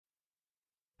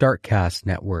Darkcast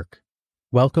Network.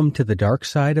 Welcome to the dark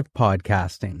side of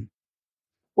podcasting.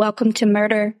 Welcome to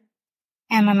Murder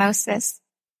and Mimosas,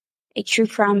 a true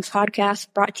crime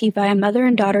podcast brought to you by a mother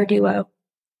and daughter duo,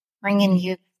 bringing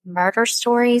you murder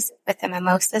stories with the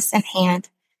mimosas in hand.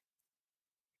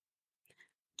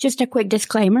 Just a quick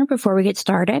disclaimer before we get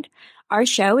started. Our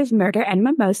show is Murder and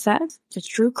Mimosas. It's a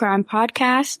true crime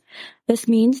podcast. This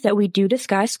means that we do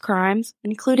discuss crimes,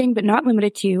 including but not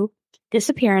limited to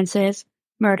disappearances,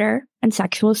 murder, and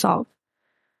sexual assault.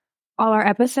 All our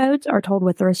episodes are told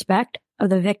with the respect of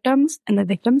the victims and the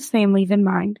victims' families in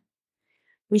mind.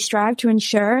 We strive to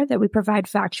ensure that we provide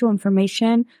factual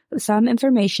information, but some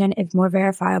information is more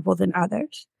verifiable than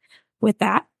others. With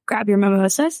that, grab your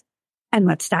mimosas and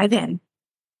let's dive in.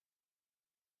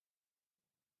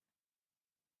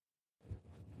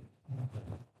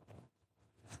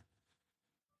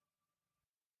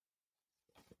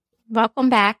 Welcome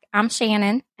back. I'm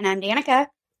Shannon. And I'm Danica.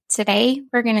 Today,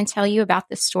 we're going to tell you about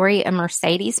the story of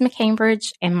Mercedes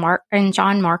McCambridge and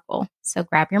John Markle. So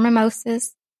grab your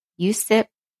mimosas, you sip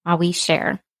while we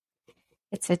share.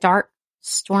 It's a dark,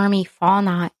 stormy fall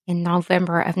night in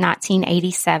November of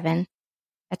 1987.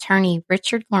 Attorney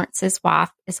Richard Lawrence's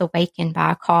wife is awakened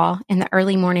by a call in the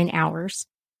early morning hours.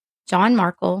 John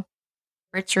Markle,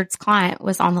 Richard's client,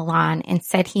 was on the line and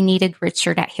said he needed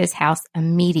Richard at his house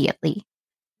immediately.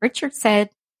 Richard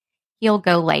said he'll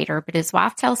go later, but his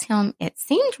wife tells him it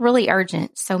seemed really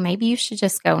urgent, so maybe you should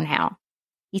just go now.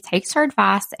 He takes her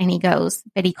advice and he goes,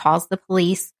 but he calls the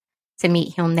police to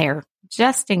meet him there,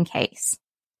 just in case.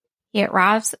 He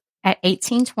arrives at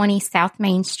 1820 South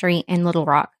Main Street in Little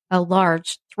Rock, a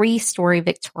large 3-story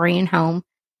Victorian home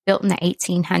built in the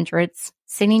 1800s,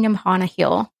 sitting upon a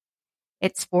hill.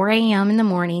 It's 4 a.m. in the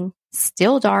morning,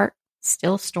 still dark,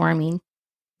 still storming.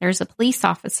 There's a police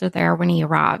officer there when he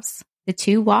arrives. The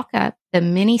two walk up the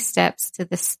many steps to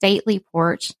the stately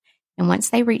porch, and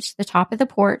once they reach the top of the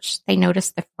porch, they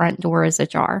notice the front door is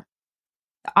ajar.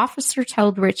 The officer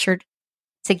told Richard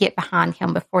to get behind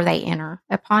him before they enter.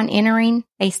 Upon entering,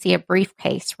 they see a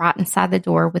briefcase right inside the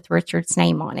door with Richard's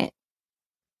name on it.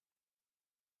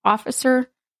 Officer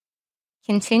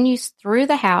continues through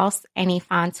the house, and he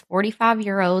finds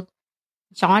 45-year-old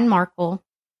John Markle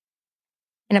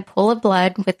in a pool of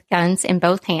blood with guns in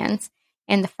both hands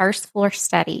in the first floor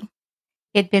study.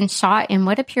 He had been shot in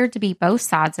what appeared to be both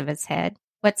sides of his head.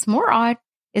 What's more odd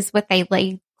is what they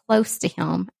laid close to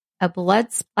him, a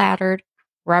blood-splattered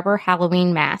rubber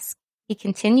Halloween mask. He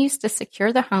continues to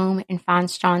secure the home and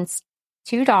finds John's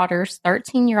 2 daughters,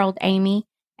 13-year-old Amy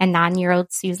and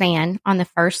 9-year-old Suzanne, on the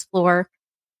first floor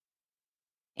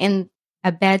in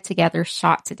a bed together,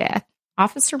 shot to death.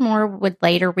 Officer Moore would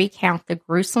later recount the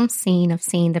gruesome scene of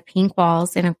seeing the pink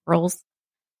walls in a girl's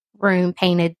room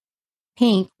painted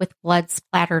pink with blood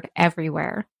splattered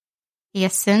everywhere. He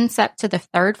ascends up to the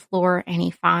 3rd floor and he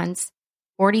finds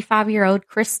 45-year-old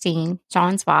Christine,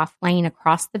 John's wife, laying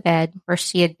across the bed where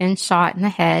she had been shot in the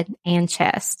head and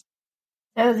chest.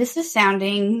 So this is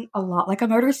sounding a lot like a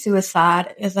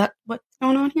murder-suicide. Is that what's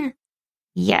going on here?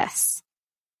 Yes.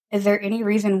 Is there any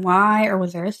reason why, or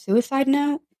was there a suicide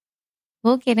note?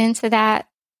 We'll get into that.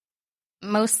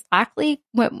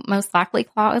 What most likely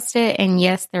caused it, and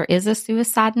yes, there is a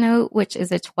suicide note, which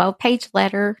is a 12-page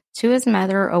letter to his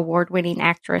mother, award-winning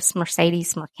actress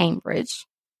Mercedes McCambridge.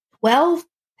 12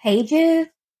 pages?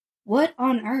 What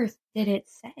on earth did it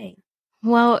say?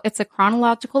 Well, it's a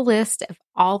chronological list of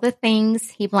all the things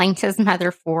he blamed his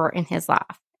mother for in his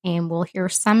life, and we'll hear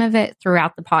some of it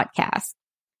throughout the podcast.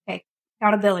 Okay,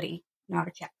 accountability, not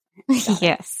a check.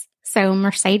 Yes. So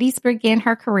Mercedes began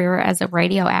her career as a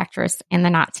radio actress in the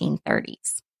 1930s.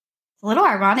 It's a little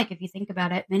ironic if you think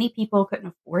about it. Many people couldn't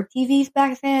afford TVs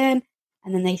back then,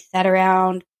 and then they sat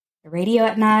around the radio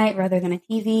at night rather than a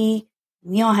TV.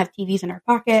 We all have TVs in our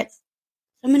pockets.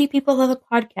 So many people love a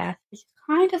podcast, which is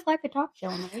kind of like a talk show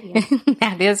on the radio.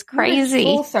 That is crazy.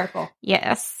 Full circle.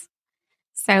 Yes.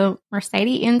 So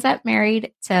Mercedes ends up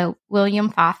married to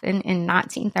William Fifen in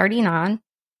 1939.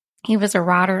 He was a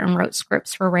writer and wrote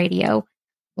scripts for radio,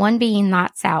 one being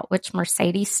Lights Out, which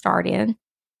Mercedes starred in.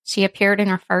 She appeared in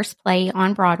her first play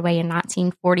on Broadway in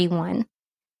 1941.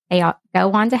 They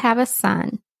go on to have a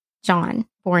son, John,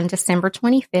 born December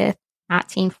 25th,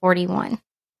 1941.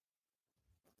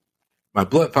 My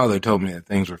blood father told me that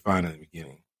things were fine in the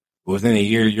beginning, but within a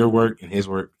year, your work and his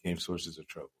work became sources of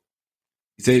trouble.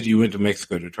 He said you went to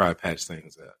Mexico to try to patch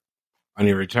things up. On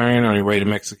your return, on your way to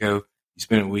Mexico, you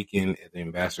spent a weekend at the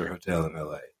Ambassador Hotel in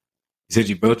L.A. He said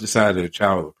you both decided a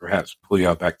child would perhaps pull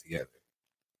y'all back together.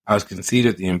 I was conceived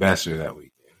at the Ambassador that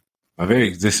weekend. My very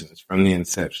existence from the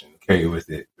inception carried with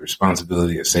it the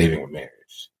responsibility of saving a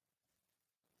marriage.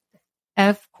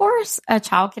 Of course, a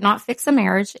child cannot fix a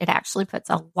marriage. It actually puts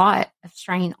a lot of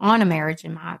strain on a marriage,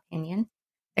 in my opinion.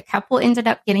 The couple ended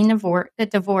up getting a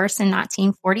divorce in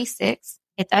 1946.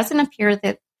 It doesn't appear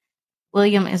that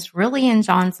William is really in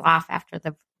John's life after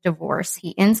the divorce.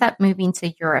 He ends up moving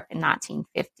to Europe in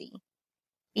 1950.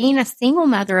 Being a single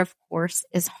mother, of course,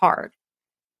 is hard.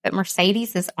 But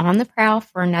Mercedes is on the prowl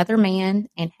for another man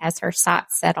and has her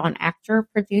sights set on actor,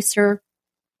 producer,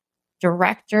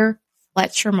 director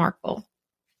Fletcher Markle.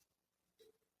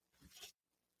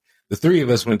 The three of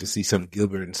us went to see some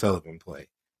Gilbert and Sullivan play.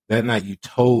 That night you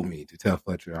told me to tell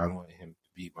Fletcher I wanted him to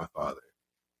be my father.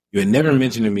 You had never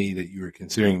mentioned to me that you were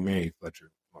considering marrying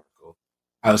Fletcher Markle.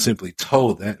 I was simply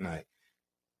told that night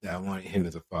that I wanted him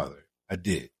as a father. I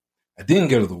did. I didn't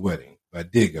go to the wedding, but I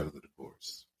did go to the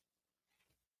divorce.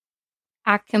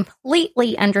 I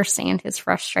completely understand his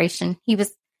frustration. He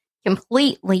was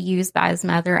completely used by his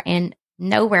mother and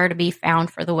nowhere to be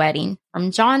found for the wedding.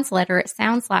 From John's letter, it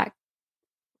sounds like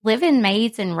live-in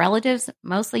maids and relatives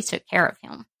mostly took care of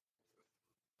him.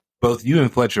 Both you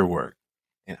and Fletcher worked,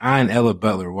 and I and Ella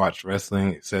Butler watched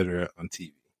wrestling, etc. on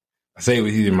TV. I say it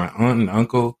was either my aunt and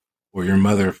uncle or your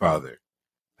mother or father.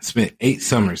 I spent 8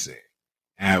 summers there,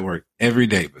 and I worked every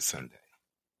day but Sunday.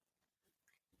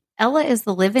 Ella is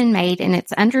the live-in maid, and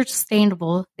it's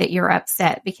understandable that you're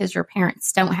upset because your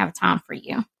parents don't have time for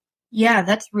you. Yeah,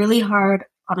 that's really hard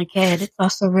on a kid. It's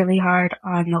also really hard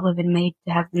on the live-in maid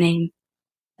to have the name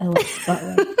Ella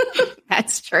Butler.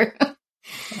 That's true.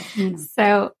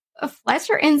 So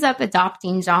Fletcher ends up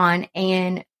adopting John,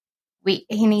 and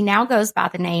he now goes by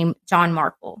the name John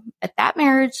Markle. But that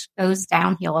marriage goes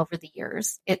downhill over the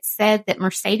years. It's said that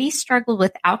Mercedes struggled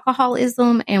with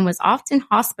alcoholism and was often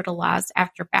hospitalized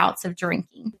after bouts of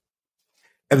drinking.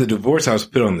 At the divorce, I was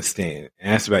put on the stand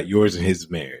and asked about yours and his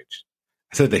marriage.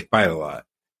 I said they fight a lot.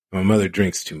 My mother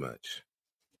drinks too much.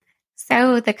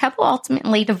 So the couple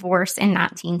ultimately divorced in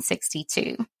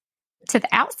 1962. To the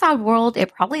outside world,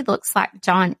 it probably looks like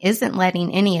John isn't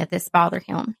letting any of this bother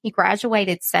him. He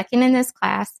graduated second in his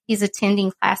class. He's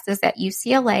attending classes at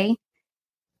UCLA.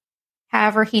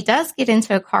 However, he does get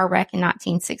into a car wreck in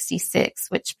 1966,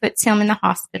 which puts him in the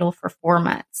hospital for 4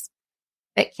 months,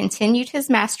 but continued his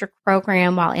master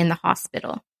program while in the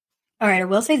hospital. All right, I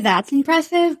will say that's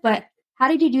impressive, but how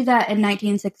did you do that in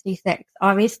 1966?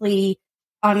 Obviously,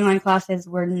 online classes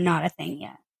were not a thing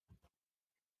yet.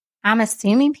 I'm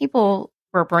assuming people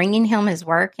were bringing him his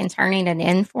work and turning it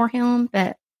in for him,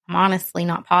 but I'm honestly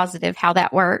not positive how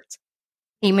that worked.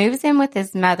 He moves in with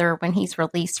his mother when he's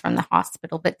released from the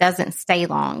hospital, but doesn't stay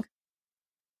long.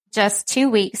 Just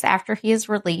 2 weeks after he is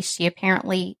released, she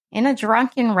apparently, in a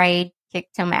drunken rage,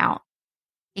 kicked him out.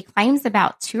 He claims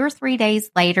about 2 or 3 days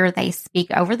later, they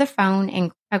speak over the phone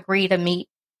and agree to meet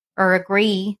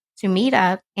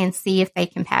up and see if they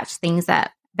can patch things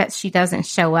up, but she doesn't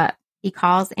show up. He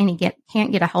calls and he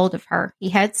can't get a hold of her. He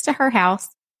heads to her house,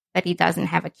 but he doesn't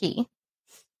have a key.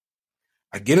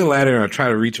 I get a ladder and I try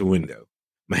to reach a window.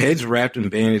 My head's wrapped in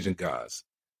bandage and gauze.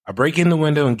 I break in the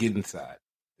window and get inside.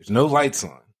 There's no lights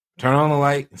on. Turn on the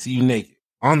light and see you naked,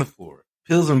 on the floor,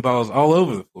 pills and balls all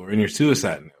over the floor, and your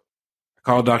suicide note. I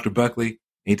call Dr. Buckley, and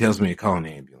he tells me to call an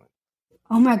ambulance.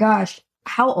 Oh my gosh.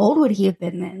 How old would he have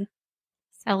been then?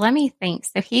 So let me think.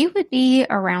 So he would be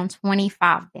around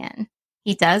 25 then.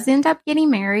 He does end up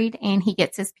getting married, and he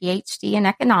gets his PhD in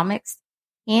economics.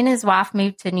 He and his wife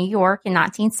moved to New York in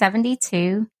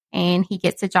 1972, and he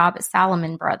gets a job at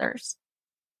Salomon Brothers.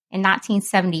 In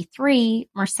 1973,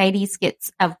 Mercedes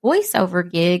gets a voiceover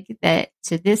gig that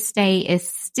to this day is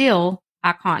still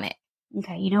iconic.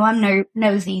 Okay, you know I'm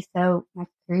nosy, so my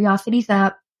curiosity's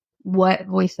up. What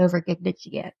voiceover gig did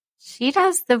she get? She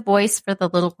does the voice for the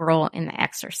little girl in The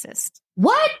Exorcist.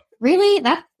 What? Really?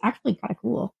 That's actually kind of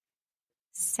cool.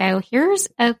 So here's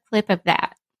a clip of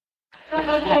that.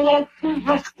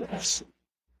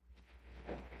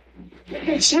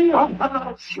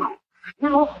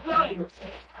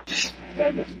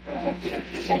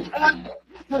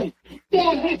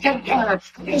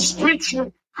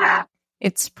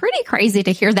 It's pretty crazy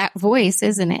to hear that voice,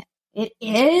 isn't it? It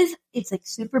is. It's like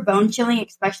super bone chilling,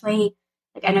 especially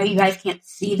like I know you guys can't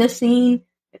see the scene.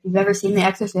 If you've ever seen The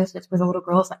Exorcist, it's where the little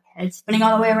girl's like head spinning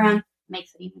all the way around.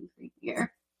 Makes it even creepier.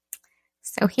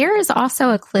 So here is also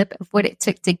a clip of what it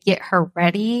took to get her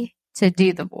ready to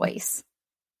do the voice.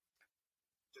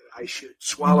 I should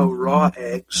swallow raw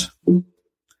eggs.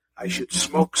 I should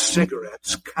smoke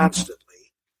cigarettes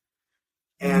constantly.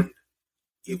 And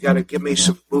you've got to give me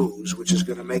some booze, which is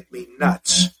going to make me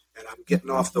nuts. And I'm getting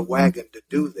off the wagon to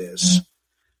do this.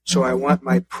 So I want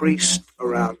my priest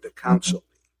around to counsel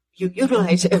me. You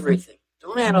utilize everything.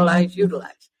 Don't analyze,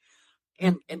 utilize.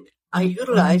 And I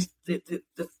utilized the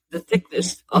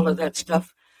thickness, all of that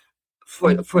stuff,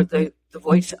 for the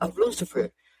voice of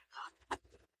Lucifer.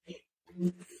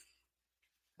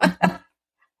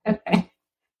 Okay.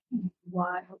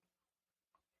 Wow.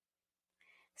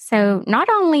 So not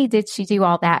only did she do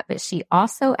all that, but she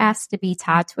also asked to be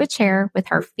tied to a chair with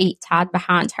her feet tied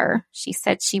behind her. She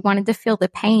said she wanted to feel the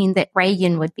pain that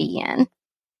Reagan would be in.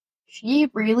 She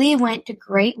really went to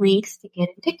great lengths to get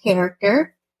into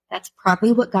character. That's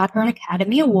probably what got her an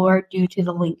Academy Award due to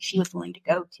the length she was willing to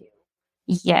go to.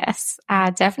 Yes, I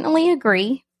definitely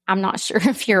agree. I'm not sure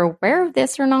if you're aware of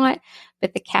this or not,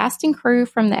 but the cast and crew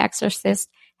from The Exorcist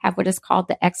have what is called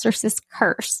the Exorcist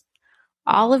curse.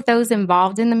 All of those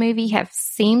involved in the movie have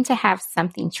seemed to have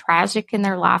something tragic in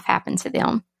their life happen to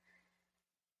them,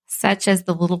 such as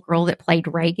the little girl that played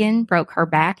Reagan broke her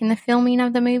back in the filming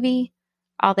of the movie,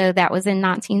 although that was in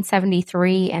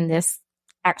 1973 and this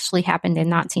actually happened in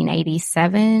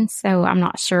 1987. So I'm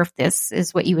not sure if this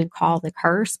is what you would call the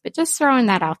curse, but just throwing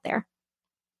that out there.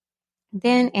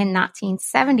 Then in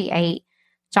 1978,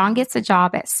 John gets a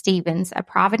job at Stevens, a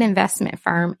private investment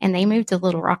firm, and they moved to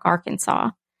Little Rock, Arkansas.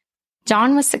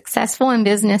 John was successful in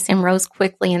business and rose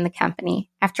quickly in the company.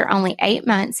 After only 8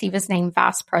 months, he was named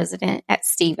vice president at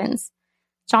Stevens.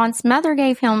 John's mother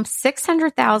gave him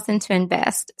 $600,000 to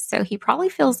invest, so he probably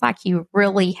feels like he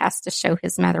really has to show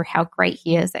his mother how great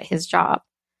he is at his job.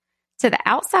 To the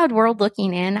outside world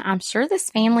looking in, I'm sure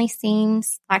this family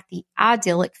seems like the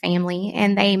idyllic family,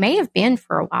 and they may have been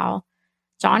for a while.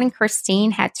 John and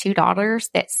Christine had 2 daughters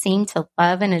that seemed to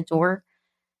love and adore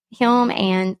him,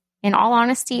 and in all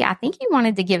honesty, I think he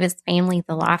wanted to give his family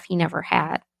the life he never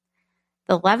had.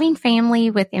 The loving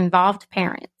family with involved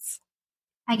parents.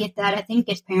 I get that. I think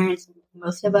as parents,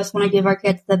 most of us want to give our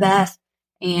kids the best,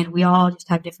 and we all just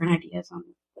have different ideas on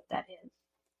what that is.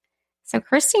 So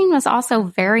Christine was also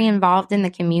very involved in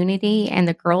the community, and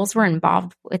the girls were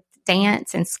involved with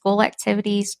dance and school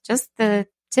activities, just the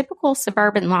typical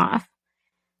suburban life.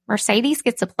 Mercedes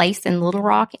gets a place in Little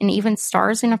Rock and even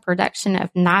stars in a production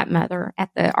of Night Mother at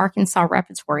the Arkansas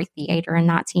Repertory Theater in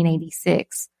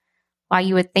 1986. While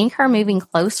you would think her moving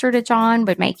closer to John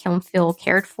would make him feel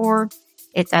cared for,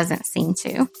 it doesn't seem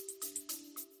to.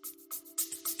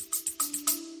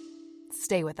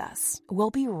 Stay with us.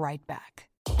 We'll be right back.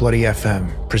 Bloody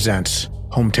FM presents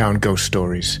Hometown Ghost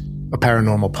Stories, a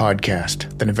paranormal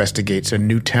podcast that investigates a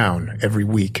new town every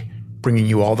week, bringing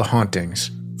you all the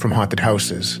hauntings, from haunted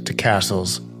houses to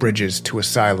castles, bridges to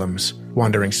asylums,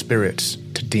 wandering spirits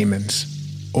to demons.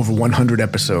 Over 100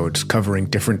 episodes covering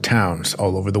different towns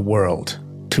all over the world.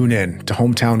 Tune in to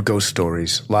Hometown Ghost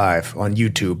Stories live on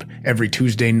YouTube every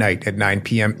Tuesday night at 9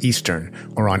 p.m. Eastern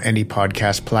or on any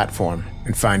podcast platform,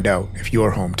 and find out if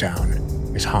your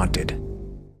hometown is haunted.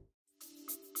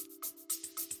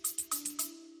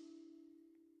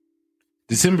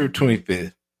 December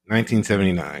 25th,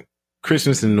 1979.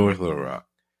 Christmas in North Little Rock.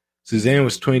 Suzanne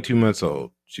was 22 months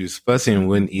old. She was fussy and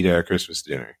wouldn't eat at our Christmas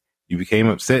dinner. You became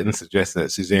upset and suggested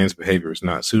that Suzanne's behavior was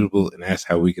not suitable and asked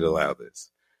how we could allow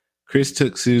this. Chris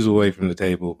took Suze away from the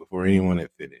table before anyone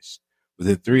had finished.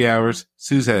 Within 3 hours,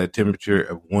 Suze had a temperature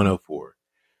of 104.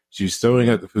 She was throwing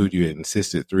up the food you had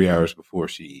insisted 3 hours before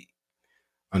she eat.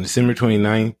 On December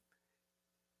 29th,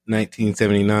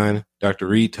 1979, Dr.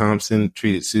 Reed Thompson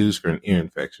treated Suze for an ear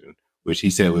infection, which he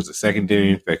said was a secondary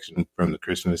infection from the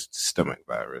Christmas stomach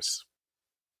virus.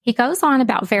 He goes on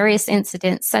about various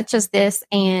incidents such as this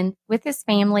and with his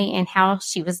family and how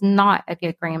she was not a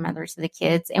good grandmother to the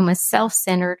kids and was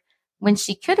self-centered when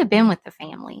she could have been with the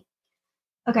family.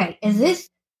 Okay, is this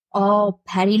all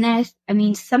pettiness? I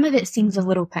mean, some of it seems a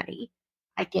little petty.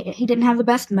 I get it. He didn't have the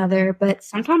best mother, but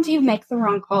sometimes you make the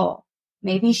wrong call.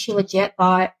 Maybe she legit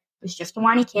thought it was just a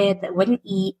whiny kid that wouldn't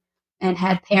eat and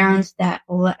had parents that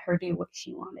let her do what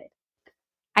she wanted.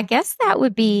 I guess that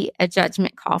would be a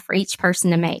judgment call for each person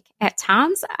to make. At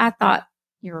times, I thought,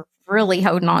 you're really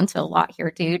holding on to a lot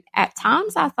here, dude. At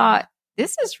times, I thought,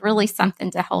 this is really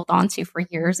something to hold on to for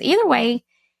years. Either way,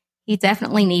 he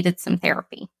definitely needed some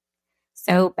therapy.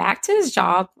 So back to his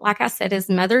job. Like I said, his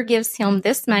mother gives him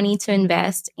this money to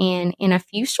invest, and in a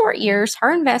few short years,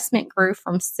 her investment grew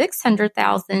from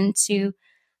 $600,000 to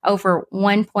over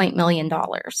 $1 million.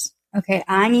 Okay,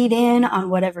 I need in on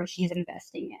whatever she's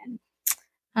investing in.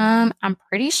 I'm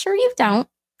pretty sure you don't,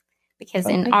 because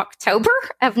in October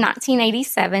of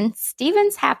 1987,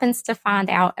 Stevens happens to find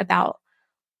out about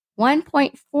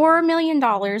 $1.4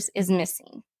 million is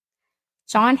missing.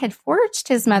 John had forged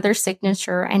his mother's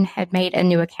signature and had made a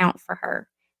new account for her,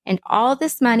 and all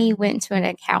this money went to an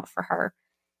account for her.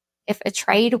 If a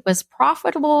trade was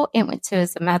profitable, it went to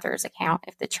his mother's account.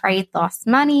 If the trade lost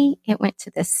money, it went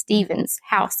to the Stevens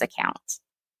house account.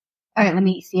 All right, let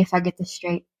me see if I get this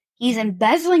straight. He's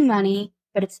embezzling money,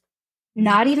 but it's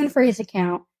not even for his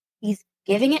account. He's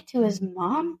giving it to his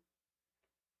mom?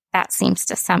 That seems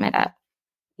to sum it up.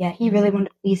 Yeah, he really wanted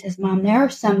to please his mom. There are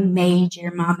some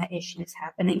major mama issues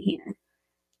happening here.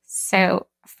 So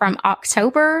from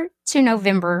October to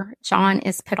November, John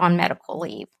is put on medical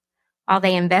leave while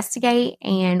they investigate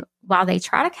and while they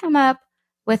try to come up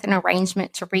with an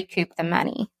arrangement to recoup the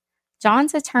money.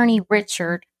 John's attorney,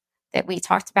 Richard, that we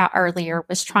talked about earlier,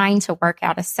 was trying to work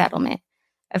out a settlement.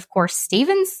 Of course,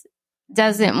 Stevens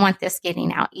doesn't want this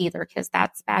getting out either because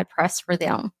that's bad press for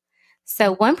them.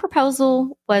 So one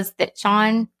proposal was that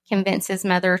John convince his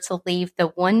mother to leave the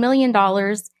 $1 million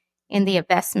in the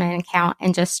investment account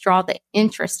and just draw the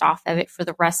interest off of it for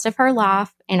the rest of her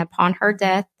life. And upon her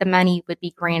death, the money would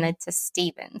be granted to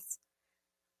Stevens.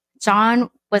 John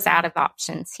was out of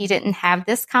options. He didn't have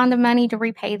this kind of money to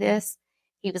repay this.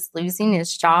 He was losing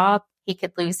his job. He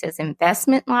could lose his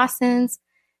investment license.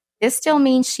 This still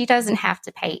means she doesn't have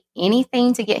to pay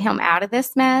anything to get him out of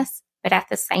this mess. But at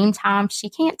the same time, she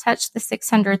can't touch the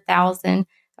 $600,000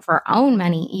 of her own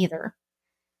money either.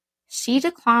 She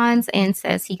declines and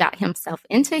says he got himself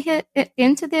into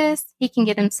this. He can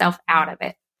get himself out of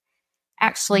it.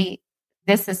 Actually,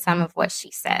 this is some of what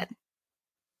she said.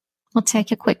 We'll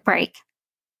take a quick break.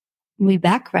 We'll be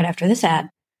back right after this ad.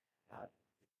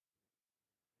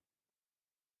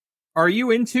 Are you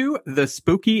into the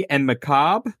spooky and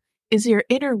macabre? Is your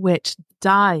inner witch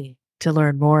dying to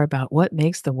learn more about what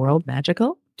makes the world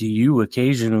magical? Do you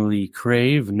occasionally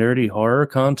crave nerdy horror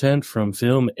content from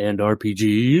film and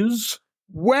RPGs?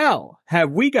 Well,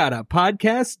 have we got a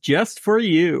podcast just for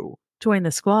you. Join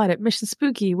the squad at Mission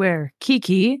Spooky where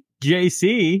Kiki,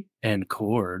 JC, and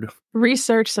Cord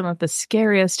research some of the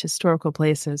scariest historical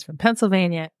places from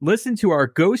Pennsylvania. Listen to our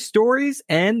ghost stories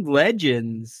and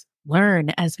legends. Learn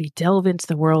as we delve into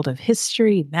the world of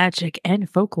history, magic, and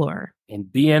folklore.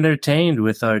 And be entertained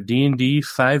with our D&D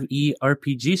 5e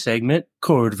RPG segment,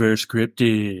 Cordverse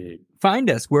Cryptid. Find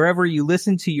us wherever you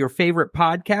listen to your favorite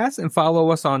podcasts and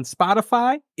follow us on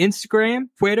Spotify, Instagram,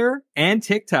 Twitter, and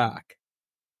TikTok.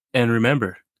 And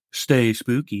remember, stay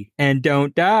spooky. And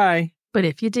don't die. But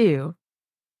if you do,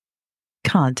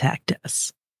 contact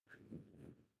us.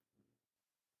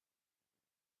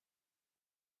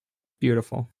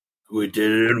 Beautiful. We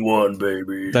did it in one,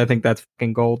 baby. I think that's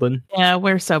fucking golden. Yeah,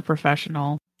 we're so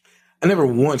professional. I never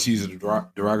once used a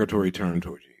derogatory term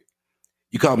towards you.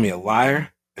 You called me a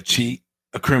liar, a cheat,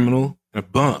 a criminal, and a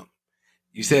bum.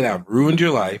 You said I've ruined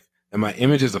your life, and my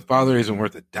image as a father isn't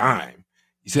worth a dime.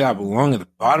 You said I belong at the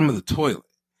bottom of the toilet.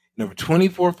 In over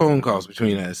 24 phone calls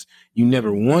between us, you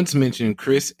never once mentioned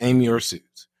Chris, Amy, or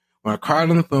Suze. When I cried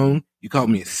on the phone, you called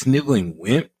me a sniveling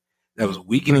wimp that was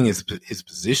weakening his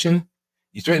position.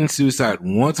 You threatened suicide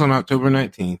once on October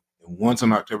 19th and once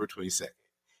on October 22nd.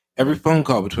 Every phone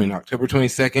call between October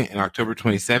 22nd and October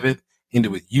 27th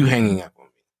ended with you hanging up on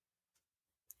me.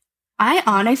 I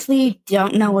honestly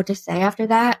don't know what to say after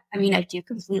that. I mean, I do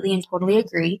completely and totally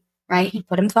agree, right? He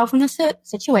put himself in this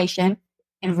situation,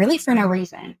 and really for no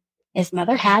reason. His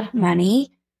mother had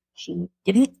money. She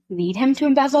didn't need him to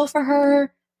embezzle for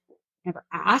her. Never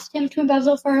asked him to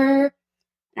embezzle for her.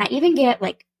 And I even get,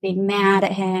 being mad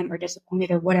at him or disappointed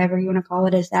or whatever you want to call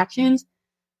it, his actions.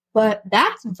 But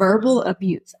that's verbal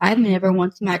abuse. I've never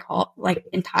once in my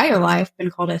entire life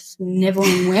been called a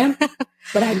sniveling wimp,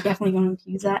 but I'm definitely going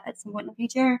to use that at some point in the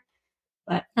future.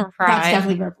 But That's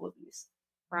definitely verbal abuse.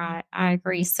 Right, I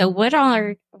agree. So what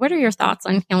are your thoughts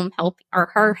on him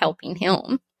her helping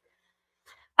him?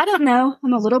 I don't know.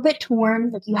 I'm a little bit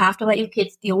torn. You have to let your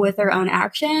kids deal with their own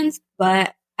actions,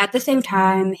 but at the same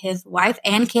time, his wife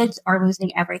and kids are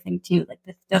losing everything too.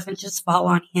 This doesn't just fall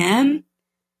on him.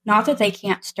 Not that they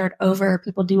can't start over.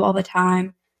 People do all the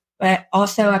time. But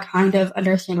also I kind of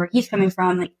understand where he's coming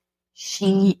from.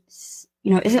 She,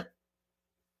 isn't,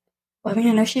 I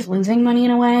know she's losing money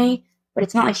in a way, but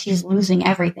it's not like she's losing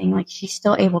everything. She's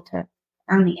still able to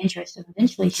earn the interest, and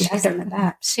eventually she has to earn it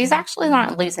back. She's actually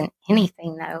not losing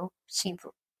anything, though. She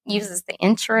uses the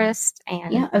interest,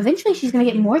 and yeah, eventually she's going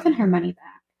to get more than her money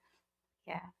back.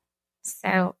 Yeah.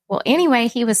 So, well, anyway,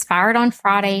 he was fired on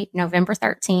Friday, November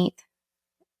 13th,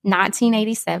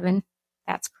 1987.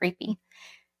 That's creepy.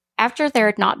 After there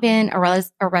had not been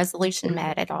a resolution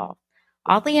met at all.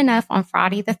 Oddly enough, on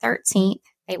Friday the 13th,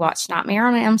 they watched Nightmare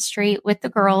on Elm Street with the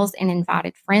girls and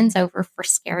invited friends over for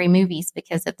scary movies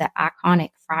because of the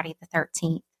iconic Friday the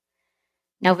 13th.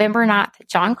 November 9th,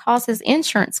 John calls his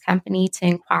insurance company to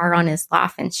inquire on his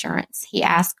life insurance. He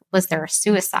asked, was there a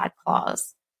suicide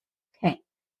clause? Okay.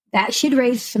 That should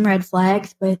raise some red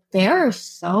flags, but there are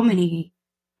so many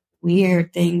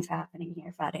weird things happening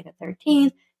here. Friday the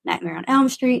 13th, Nightmare on Elm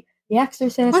Street, The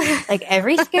Exorcist. Like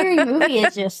every scary movie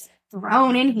is just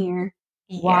thrown in here.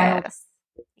 Wild. Yes.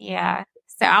 Yeah.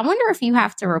 So I wonder if you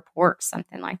have to report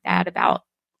something like that about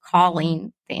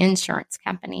calling the insurance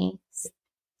company.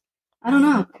 I don't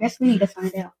know. I guess we need to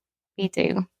find out. We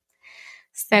do.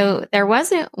 So there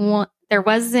wasn't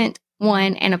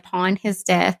one, and upon his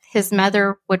death, his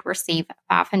mother would receive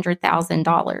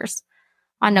 $500,000.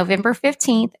 On November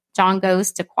 15th, John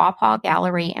goes to Quapaw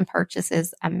Gallery and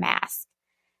purchases a mask.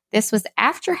 This was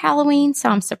after Halloween, so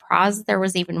I'm surprised there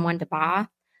was even one to buy.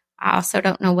 I also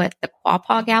don't know what the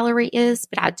Quapaw Gallery is,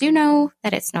 but I do know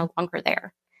that it's no longer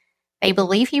there. They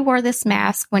believe he wore this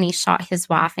mask when he shot his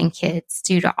wife and kids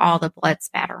due to all the blood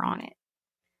spatter on it.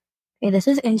 Okay, this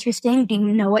is interesting. Do you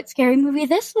know what scary movie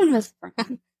this one was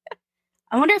from?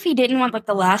 I wonder if he didn't want like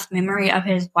the last memory of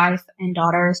his wife and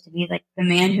daughters to be like the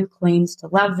man who claims to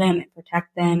love them and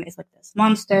protect them is like this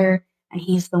monster, and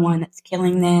he's the one that's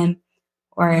killing them,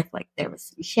 or if like there was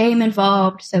some shame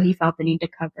involved, so he felt the need to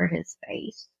cover his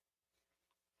face.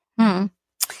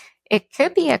 It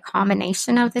could be a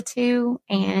combination of the two.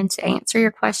 And to answer your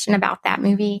question about that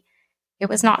movie, it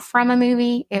was not from a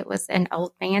movie. It was an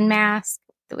old man mask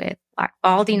with like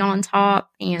balding on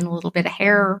top and a little bit of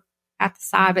hair at the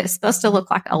side. But it's supposed to look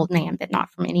like an old man, but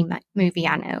not from any movie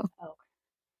I know.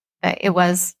 But it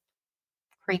was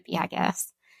creepy, I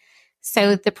guess.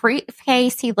 So the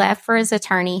briefcase he left for his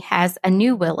attorney has a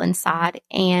new will inside,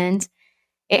 and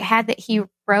it had that he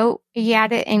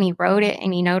had it and he wrote it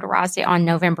and he notarized it on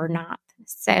November 9th.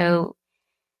 So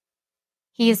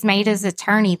he has made his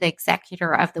attorney the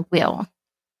executor of the will.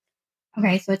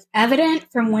 Okay, so it's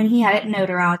evident from when he had it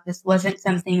notarized, this wasn't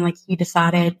something like he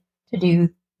decided to do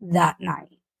that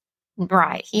night.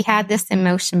 Right. He had this in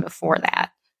motion before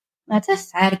that. That's a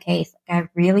sad case. Like, I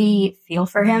really feel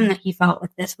for him that he felt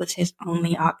like this was his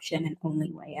only option and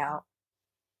only way out.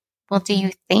 Well, do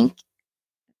you think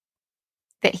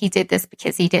that he did this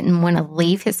because he didn't want to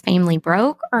leave his family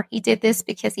broke, or he did this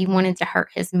because he wanted to hurt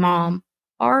his mom,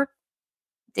 or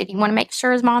did he want to make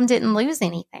sure his mom didn't lose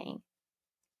anything?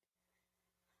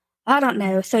 I don't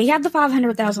know. So he had the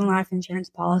 $500,000 life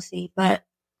insurance policy, but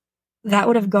that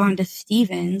would have gone to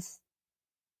Stevens,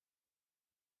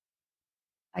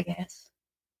 I guess.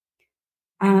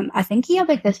 I think he had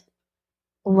like this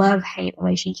love-hate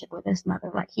relationship with his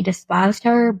mother. Like he despised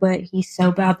her, but he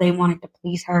so badly wanted to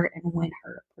please her and win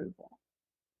her approval.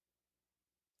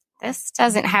 This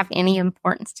doesn't have any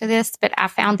importance to this, but I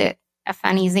found it a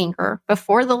funny zinger.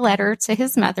 Before the letter to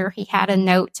his mother, he had a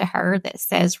note to her that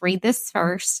says, read this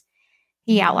first.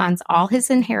 He outlines all his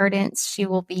inheritance she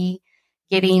will be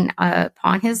getting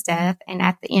upon his death. And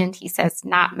at the end, he says,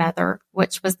 not mother,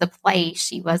 which was the play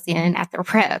she was in at the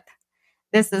rep.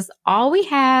 This is all we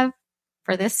have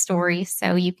for this story,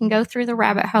 so you can go through the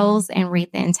rabbit holes and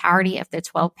read the entirety of the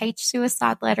 12-page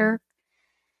suicide letter,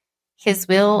 his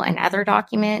will, and other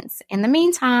documents. In the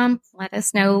meantime, let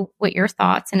us know what your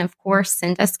thoughts, and of course,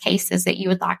 send us cases that you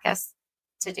would like us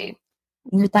to do.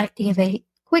 We would like to give a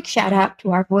quick shout out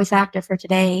to our voice actor for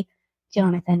today,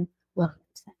 Jonathan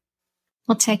Williamson.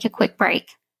 We'll take a quick break.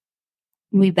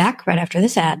 We'll be back right after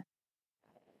this ad.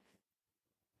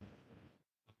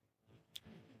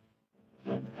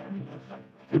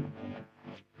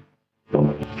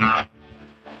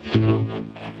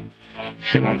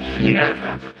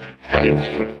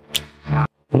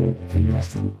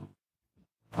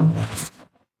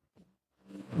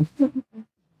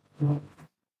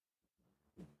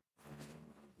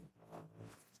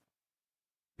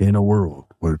 In a world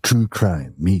where true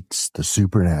crime meets the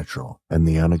supernatural and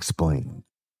the unexplained,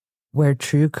 where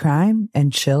true crime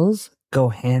and chills go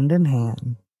hand in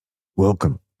hand.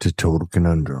 Welcome to Total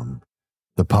Conundrum,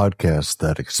 the podcast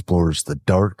that explores the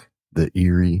dark, the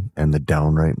eerie, and the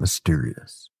downright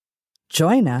mysterious.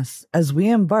 Join us as we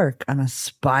embark on a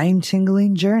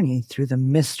spine-tingling journey through the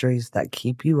mysteries that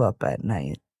keep you up at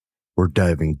night. We're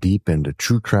diving deep into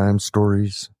true crime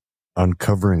stories,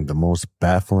 uncovering the most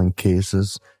baffling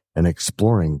cases, and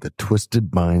exploring the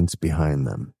twisted minds behind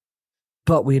them.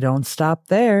 But we don't stop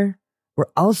there.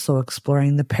 We're also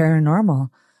exploring the paranormal,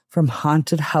 from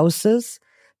haunted houses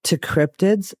to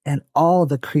cryptids and all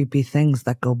the creepy things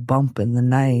that go bump in the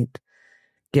night.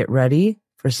 Get ready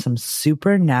for some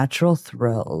supernatural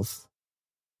thrills.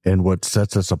 And what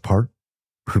sets us apart?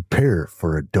 Prepare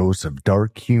for a dose of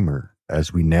dark humor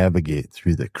as we navigate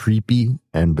through the creepy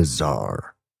and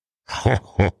bizarre.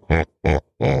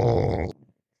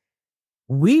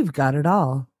 We've got it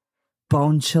all.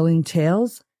 Bone-chilling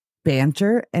tales,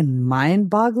 banter, and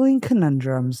mind-boggling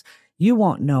conundrums. You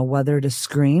won't know whether to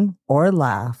scream or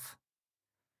laugh.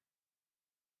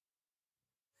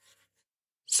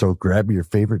 So grab your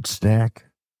favorite snack,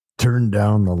 turn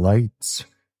down the lights,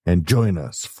 and join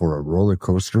us for a roller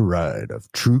coaster ride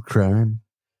of true crime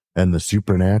and the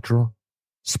supernatural,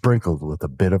 sprinkled with a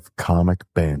bit of comic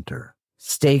banter.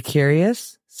 Stay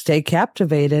curious, stay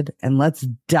captivated, and let's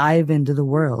dive into the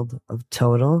world of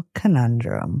Total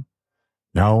Conundrum.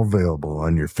 Now available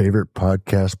on your favorite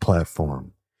podcast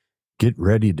platform. Get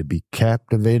ready to be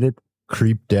captivated,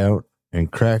 creeped out,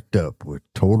 and cracked up with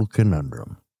Total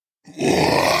Conundrum.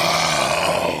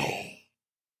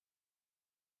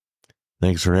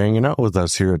 Thanks for hanging out with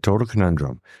us here at Total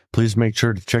Conundrum. Please make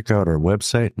sure to check out our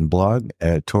website and blog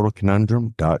at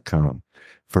totalconundrum.com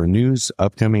for news,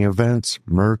 upcoming events,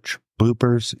 merch,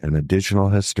 bloopers, and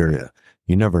additional hysteria.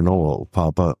 You never know what will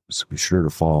pop up, so be sure to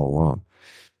follow along.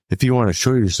 If you want to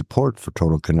show your support for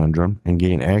Total Conundrum and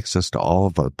gain access to all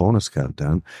of our bonus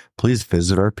content, please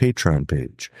visit our Patreon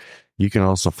page. You can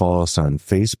also follow us on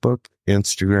Facebook,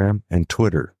 Instagram, and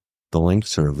Twitter. The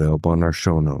links are available in our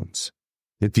show notes.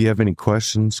 If you have any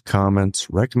questions, comments,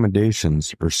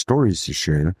 recommendations, or stories to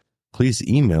share, please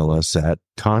email us at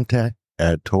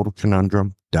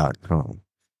contact@totalconundrum.com.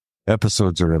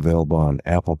 Episodes are available on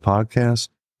Apple Podcasts,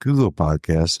 Google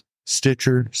Podcasts,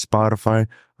 Stitcher, Spotify,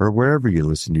 or wherever you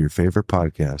listen to your favorite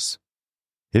podcasts.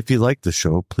 If you like the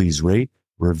show, please rate,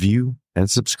 review, and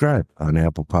subscribe on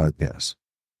Apple Podcasts.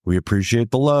 We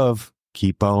appreciate the love.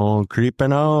 Keep on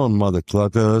creeping on, mother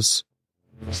cluckers.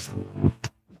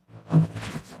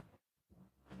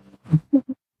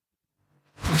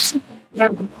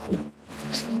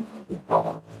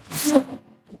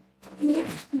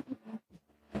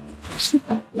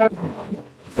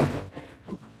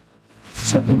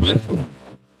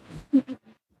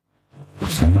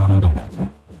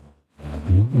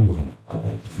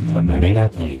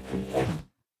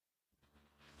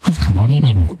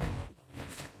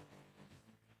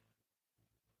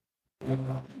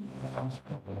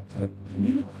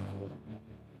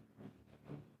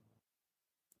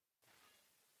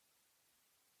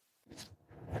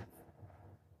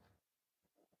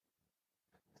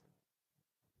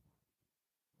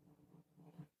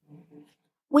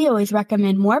 We always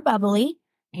recommend more bubbly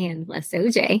and less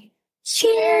OJ.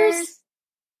 Cheers!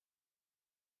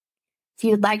 If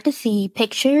you'd like to see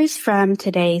pictures from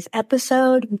today's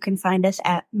episode, you can find us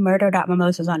at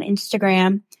murder.mimosas on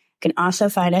Instagram. You can also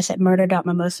find us at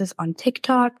murder.mimosas on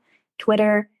TikTok,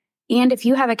 Twitter, and if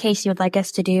you have a case you would like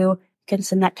us to do, you can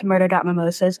send that to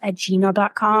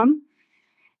murder.mimosas@gmail.com.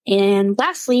 And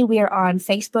lastly, we are on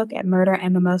Facebook at Murder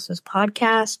and Mimosas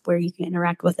Podcast, where you can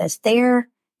interact with us there.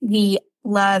 We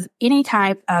love any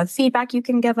type of feedback you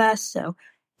can give us, so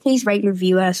please rate and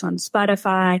review us on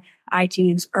Spotify,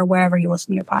 iTunes, or wherever you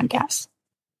listen to your podcasts.